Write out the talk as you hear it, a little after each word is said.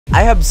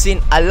I have seen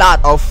a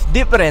lot of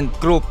different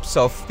groups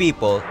of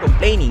people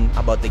complaining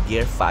about the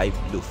Gear 5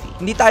 Luffy.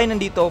 Hindi tayo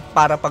nandito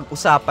para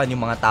pag-usapan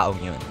yung mga taong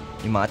yun.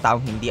 Yung mga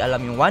taong hindi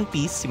alam yung One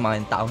Piece, yung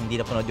mga taong hindi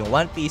napanood yung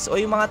One Piece, o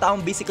yung mga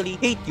taong basically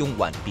hate yung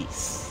One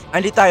Piece.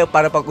 Andi tayo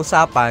para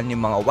pag-usapan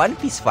yung mga One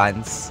Piece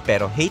fans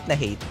pero hate na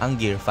hate ang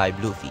Gear 5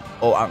 Luffy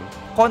o ang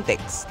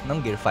context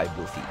ng Gear 5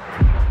 Luffy.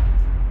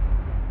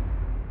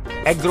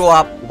 I grew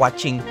up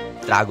watching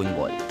Dragon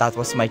Ball. That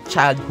was my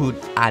childhood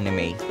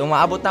anime.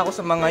 Tumaabot na ako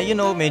sa mga,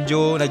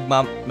 medyo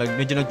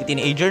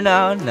nag-teenager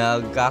na,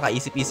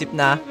 nagkakaisip-isip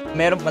na.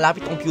 Meron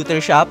malapit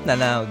computer shop na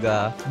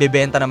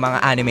nagbebenta ng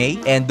mga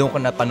anime. And doon ko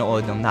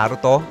napanood ng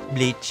Naruto,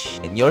 Bleach,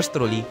 and yours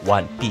truly,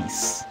 One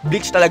Piece.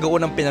 Bleach talaga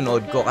unang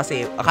pinanood ko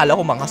kasi akala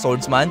ko mga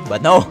swordsman.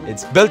 But no,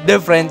 it's built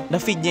different.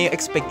 Na-feed niya yung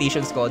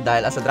expectations ko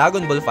dahil as a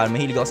Dragon Ball fan,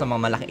 mahilig ako sa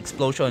mga malaking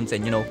explosions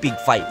and big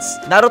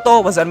fights. Naruto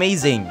was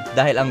amazing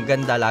dahil ang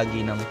ganda lagi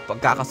ng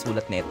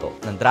pagkakasulat nito.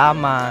 Ng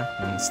drama,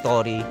 ng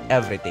story,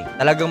 everything.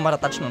 Talagang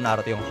matatouch ng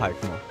Naruto yung heart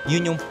mo.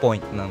 Yun yung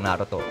point ng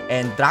Naruto.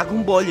 And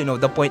Dragon Ball,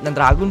 the point ng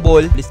Dragon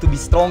Ball is to be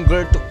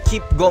stronger, to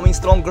keep going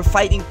stronger,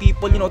 fighting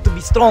people, to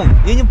be strong.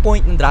 Yun yung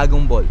point ng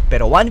Dragon Ball.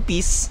 Pero One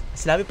Piece,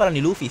 sinabi pa lang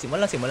ni Luffy,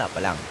 simula pa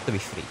lang, to be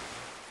free.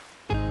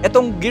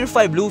 Etong Gear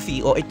 5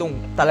 Luffy, o itong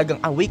talagang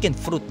awakened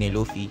fruit ni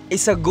Luffy,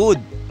 is a good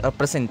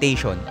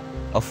representation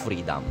of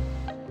freedom.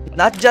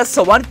 Not just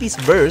sa One Piece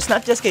verse,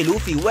 not just kay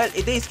Luffy. Well,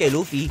 it is kay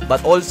Luffy,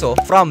 but also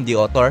from the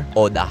author,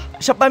 Oda.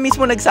 Siya pa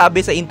mismo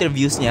nagsabi sa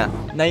interviews niya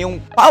na yung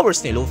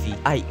powers ni Luffy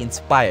ay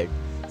inspired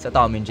sa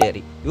Tom and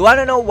Jerry. You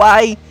wanna know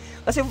why?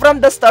 Kasi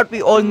from the start,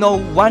 we all know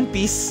One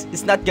Piece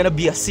is not gonna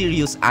be a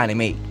serious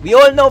anime. We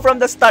all know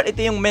from the start, ito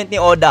yung meant ni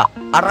Oda.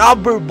 A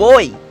rubber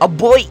boy. A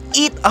boy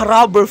eat a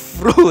rubber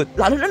fruit.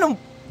 Lalo na nung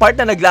part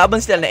na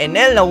naglaban sila na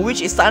Enel na which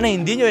is sana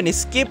hindi nyo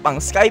skip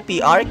ang Skype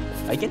arc.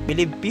 I can't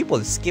believe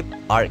people skip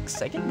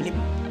arcs. I can't believe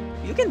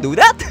you can do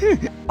that.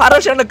 Parang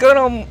siyang nagkaroon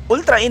ng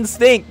ultra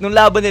instinct nung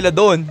laban nila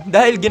doon.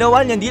 Dahil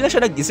ginawa niya, hindi lang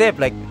siya nag-isip.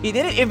 Like, he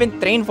didn't even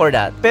train for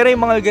that. Pero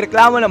yung mga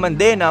reklamo naman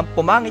din na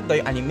pumangit to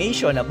yung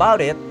animation about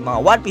it, mga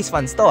One Piece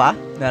fans to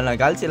na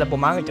nagalit sila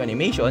pumangit yung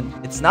animation,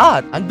 it's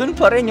not. Andun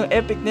pa rin yung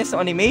epicness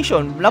ng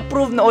animation.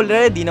 Na-prove na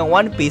already ng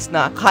One Piece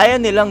na kaya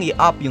nilang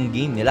i-up yung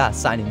game nila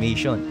sa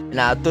animation.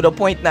 Na to the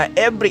point na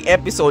every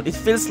episode, it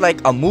feels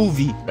like a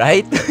movie,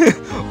 right?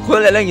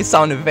 Wala lang yung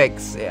sound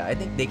effects. Yeah, I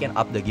think they can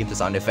up the game to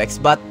sound effects,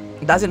 but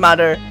it doesn't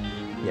matter.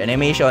 The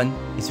animation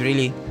is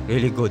really,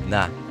 really good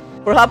na.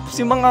 Perhaps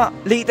yung mga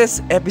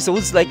latest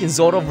episodes like in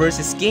Zoro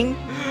vs. King,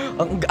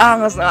 ang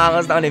angas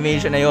na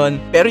animation na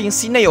yon. Pero yung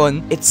scene na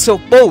yon, it's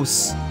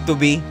supposed to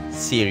be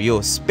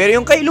serious.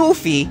 Pero yung kay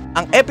Luffy,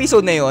 ang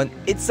episode na yon,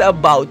 it's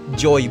about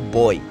Joy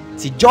Boy.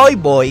 Si Joy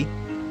Boy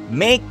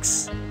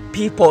makes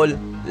people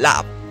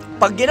laugh.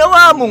 Pag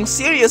ginawa mong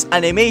serious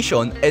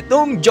animation,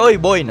 itong Joy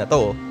Boy na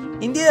to,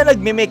 hindi na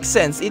nagme-make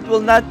sense. It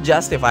will not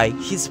justify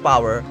his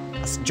power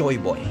as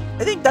Joy Boy.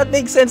 I think that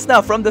makes sense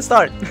na from the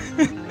start.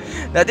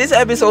 Na this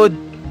episode,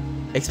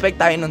 expect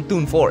tayo ng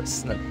Toon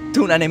Force, ng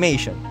Toon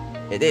Animation.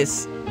 It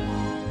is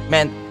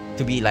meant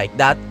to be like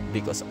that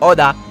because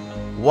Oda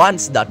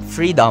wants that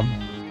freedom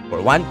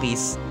for One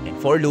Piece and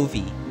for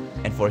Luffy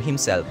and for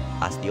himself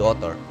as the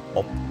author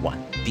of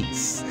One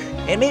Piece.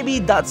 And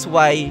maybe that's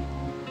why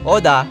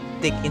Oda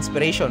take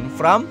inspiration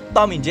from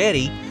Tom and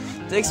Jerry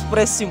to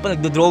express yung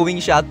pag-drawing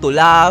siya, to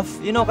laugh,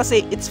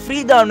 kasi it's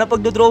freedom na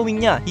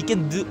pag-drawing niya. He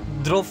can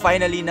draw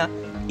finally na,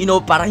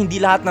 para hindi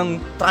lahat ng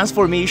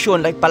transformation,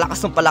 like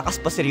palakas ng palakas,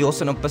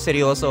 paseryoso ng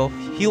paseryoso.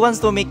 He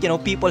wants to make,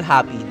 people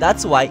happy.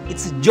 That's why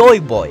it's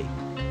Joy Boy.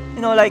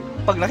 Like,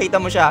 pag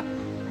nakita mo siya,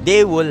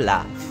 they will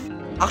laugh.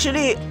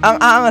 Actually, ang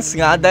angas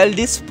nga, dahil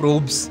this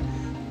proves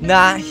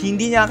na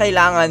hindi niya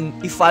kailangan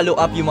i-follow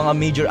up yung mga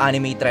major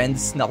anime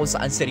trends na kung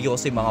saan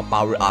seryoso yung mga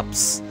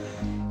power-ups.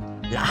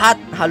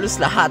 Halos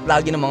lahat,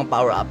 lagi ng mga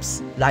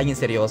power-ups, laging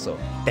seryoso.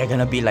 They're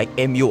gonna be like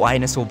MUI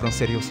na sobrang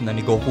seryoso na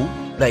ni Goku.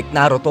 Like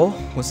Naruto,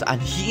 kung saan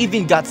he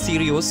even got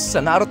serious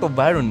sa Naruto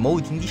Byron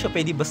mode. Hindi siya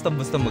pwede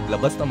basta-basta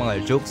maglabas ng mga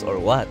jokes or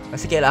what.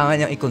 Kasi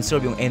kailangan niyang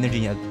i-conserve yung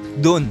energy niya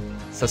dun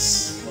sa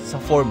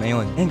form na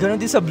yun. And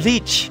ganoon din sa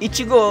Bleach.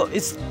 Ichigo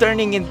is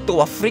turning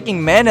into a freaking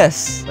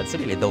menace. That's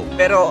really dope.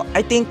 Pero I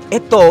think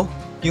ito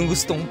yung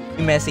gustong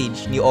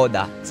i-message ni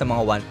Oda sa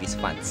mga One Piece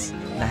fans.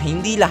 Na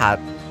hindi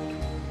lahat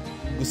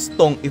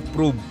gustong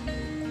i-prove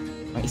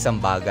ang isang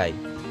bagay.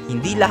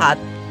 Hindi lahat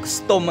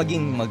gusto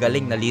maging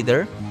magaling na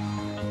leader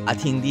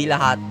at hindi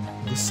lahat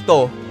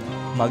gusto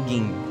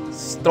maging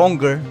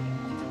stronger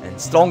and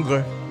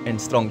stronger and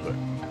stronger.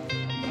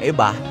 Ang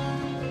iba,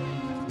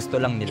 gusto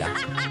lang nila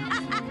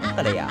ang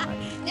kalayaan.